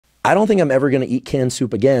I don't think I'm ever going to eat canned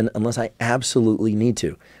soup again unless I absolutely need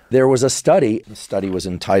to. There was a study, the study was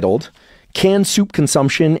entitled Canned Soup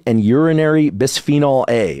Consumption and Urinary Bisphenol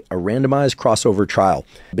A, a randomized crossover trial.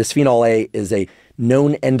 Bisphenol A is a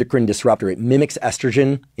known endocrine disruptor. It mimics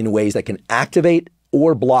estrogen in ways that can activate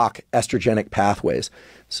or block estrogenic pathways.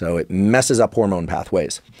 So it messes up hormone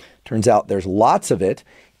pathways. Turns out there's lots of it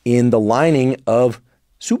in the lining of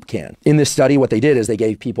soup can. In this study, what they did is they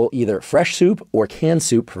gave people either fresh soup or canned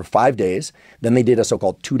soup for 5 days. Then they did a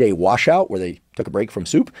so-called 2-day washout where they took a break from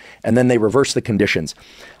soup, and then they reversed the conditions.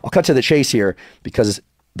 I'll cut to the chase here because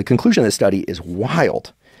the conclusion of this study is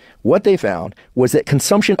wild. What they found was that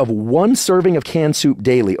consumption of 1 serving of canned soup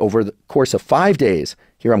daily over the course of 5 days,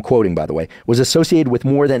 here I'm quoting by the way, was associated with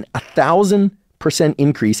more than 1,000%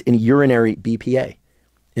 increase in urinary BPA,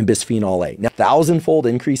 in bisphenol A. Now, 1,000-fold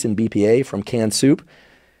increase in BPA from canned soup.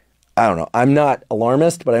 I don't know. I'm not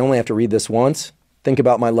alarmist, but I only have to read this once. Think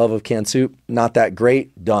about my love of canned soup. Not that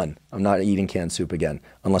great. Done. I'm not eating canned soup again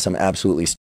unless I'm absolutely